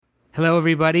Hello,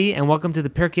 everybody, and welcome to the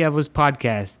Pirkei Avos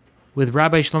podcast with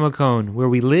Rabbi Shlomo Cohen, where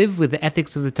we live with the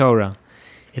ethics of the Torah.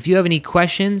 If you have any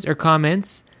questions or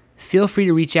comments, feel free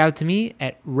to reach out to me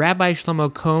at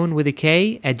rabbishlomocohen with a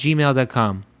K at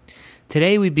gmail.com.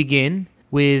 Today we begin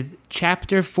with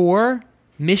Chapter 4,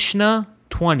 Mishna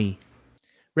 20.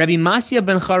 Rabbi Masya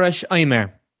ben Charash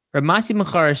Omer. Rabbi Masya ben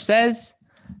Charash says,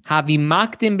 Havi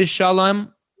makdim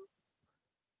b'shalom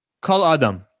kol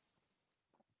adam.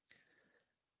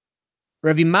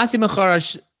 Rabbi Masya ben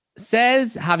Charash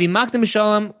says, Havi makdim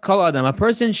b'shalom kol adam. A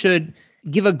person should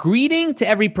give a greeting to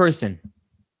every person.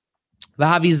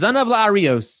 V'havi zanav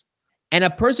la'arios. And a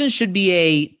person should be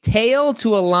a tail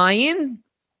to a lion,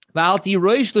 v'alti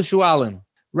roish l'shualim,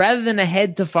 rather than a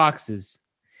head to foxes.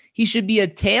 He should be a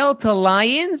tail to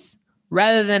lions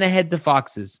rather than a head to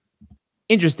foxes.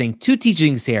 Interesting. Two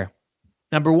teachings here.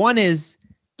 Number one is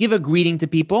give a greeting to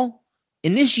people,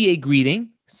 initiate greeting,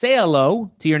 say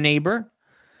hello to your neighbor.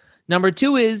 Number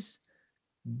two is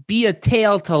be a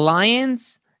tail to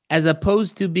lions as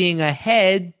opposed to being a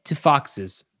head to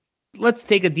foxes. Let's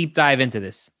take a deep dive into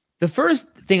this. The first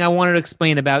thing I wanted to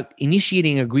explain about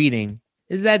initiating a greeting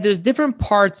is that there's different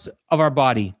parts of our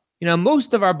body. You know,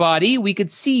 most of our body, we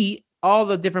could see all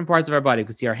the different parts of our body. We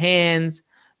could see our hands,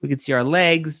 we could see our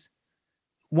legs.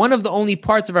 One of the only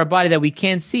parts of our body that we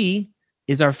can't see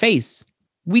is our face.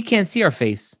 We can't see our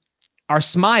face. Our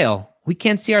smile, we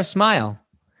can't see our smile.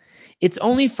 It's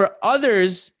only for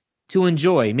others to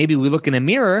enjoy. Maybe we look in a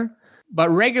mirror,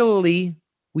 but regularly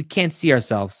we can't see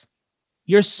ourselves.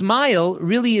 Your smile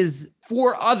really is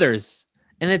for others.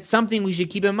 And it's something we should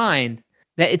keep in mind,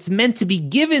 that it's meant to be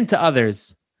given to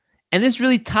others. And this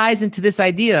really ties into this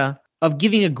idea of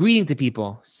giving a greeting to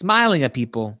people, smiling at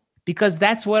people, because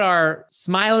that's what our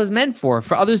smile is meant for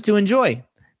others to enjoy,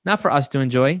 not for us to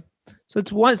enjoy. So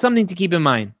it's something to keep in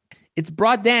mind. It's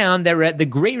brought down that the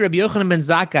great Rabbi Yochanan ben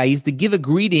Zakkai used to give a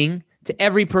greeting to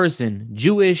every person,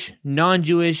 Jewish,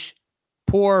 non-Jewish,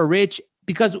 poor, rich,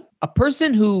 because a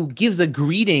person who gives a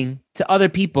greeting to other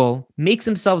people makes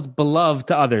themselves beloved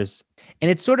to others.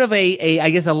 And it's sort of a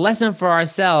lesson for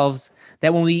ourselves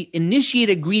that when we initiate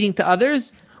a greeting to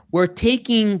others, we're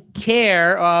taking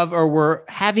care of, or we're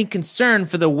having concern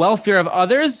for the welfare of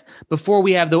others before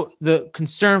we have the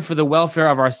concern for the welfare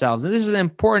of ourselves. And this is an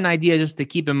important idea just to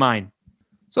keep in mind.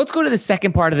 So let's go to the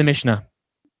second part of the Mishnah.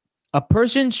 A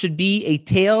person should be a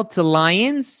tail to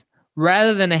lions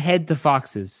rather than a head to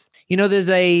foxes. You know, there's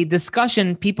a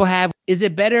discussion people have. Is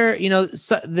it better,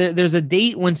 there's a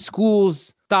date when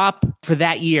schools stop for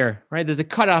that year, right? There's a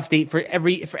cutoff date for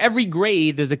every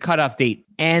grade. There's a cutoff date.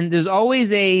 And there's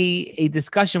always a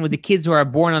discussion with the kids who are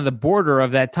born on the border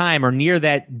of that time or near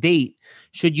that date.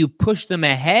 Should you push them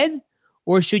ahead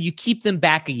or should you keep them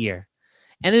back a year?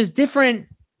 And there's different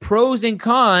pros and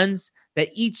cons that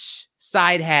each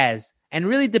side has, and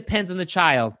really depends on the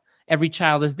child. Every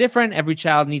child is different. Every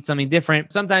child needs something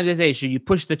different. Sometimes they say, should you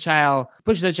push the child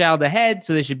ahead?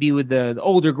 So they should be with the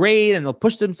older grade and they'll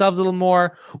push themselves a little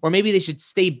more. Or maybe they should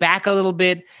stay back a little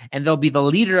bit and they'll be the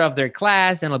leader of their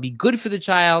class and it'll be good for the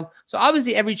child. So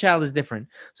obviously every child is different.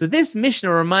 So this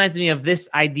Mishnah reminds me of this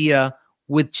idea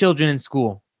with children in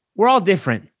school. We're all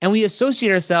different and we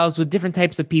associate ourselves with different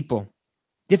types of people,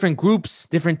 different groups,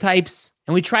 different types.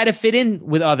 And we try to fit in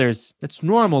with others. That's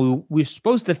normal. We're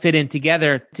supposed to fit in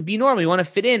together to be normal. We want to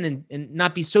fit in and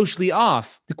not be socially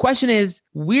off. The question is,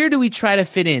 where do we try to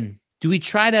fit in? Do we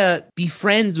try to be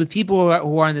friends with people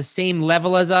who are on the same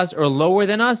level as us or lower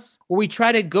than us? Or we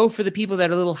try to go for the people that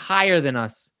are a little higher than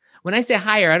us? When I say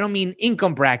higher, I don't mean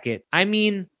income bracket. I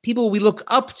mean people we look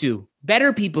up to,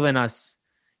 better people than us.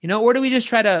 Or do we just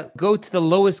try to go to the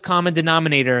lowest common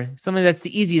denominator, something that's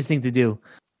the easiest thing to do?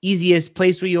 Easiest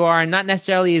place where you are, and not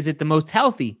necessarily is it the most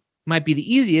healthy. It might be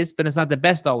the easiest, but it's not the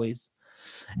best always.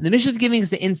 And the Mishnah is giving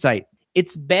us an insight.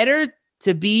 It's better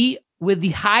to be with the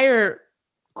higher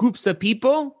groups of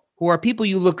people who are people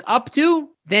you look up to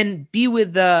than be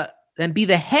the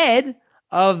head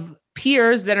of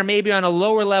peers that are maybe on a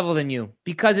lower level than you.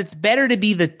 Because it's better to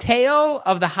be the tail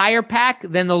of the higher pack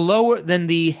than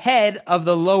the head of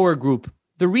the lower group.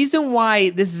 The reason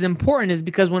why this is important is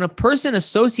because when a person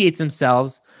associates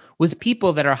themselves with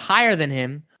people that are higher than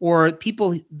him or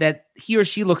people that he or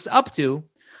she looks up to,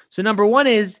 so number one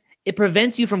is it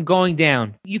prevents you from going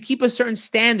down. You keep a certain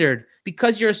standard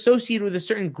because you're associated with a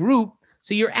certain group,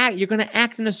 so you're going to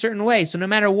act in a certain way. So no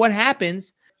matter what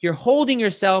happens, you're holding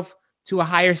yourself to a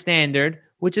higher standard,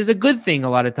 which is a good thing a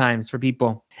lot of times for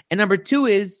people. And number two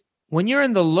is when you're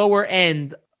in the lower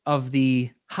end of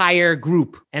the higher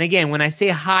group. And again, when I say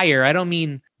higher, I don't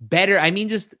mean better. I mean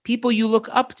just people you look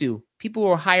up to, people who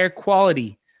are higher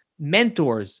quality,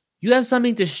 mentors, You have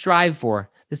something to strive for.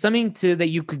 There's something that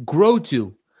you could grow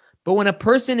to. But when a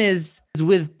person is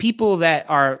with people that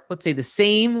are, let's say, the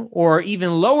same or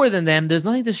even lower than them, there's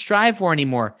nothing to strive for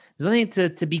anymore. There's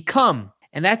nothing to become.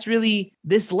 And that's really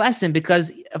this lesson,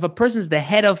 because if a person's the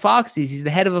head of foxes, he's the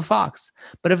head of a fox.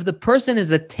 But if the person is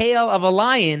the tail of a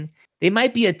lion, they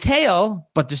might be a tail,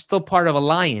 but they're still part of a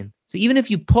lion. So even if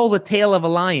you pull the tail of a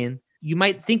lion, you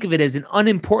might think of it as an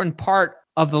unimportant part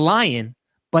of the lion.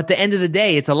 But at the end of the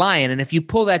day, it's a lion. And if you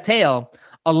pull that tail,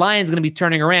 a lion's going to be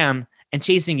turning around and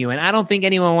chasing you. And I don't think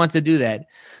anyone wants to do that.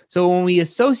 So when we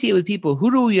associate with people, who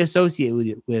do we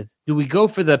associate with? Do we go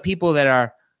for the people that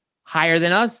are higher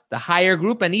than us, the higher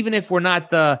group? And even if we're not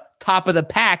the top of the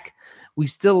pack, we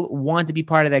still want to be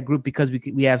part of that group because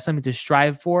we have something to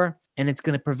strive for, and it's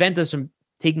going to prevent us from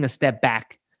taking a step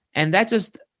back. And that's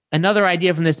just another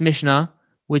idea from this Mishnah,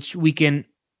 which we can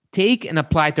take and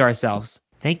apply to ourselves.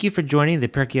 Thank you for joining the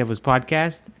Pirkei Avos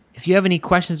podcast. If you have any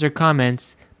questions or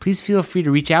comments, please feel free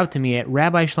to reach out to me at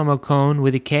Rabbi Shlomo Cohn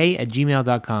with a K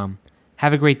 @gmail.com.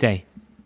 Have a great day.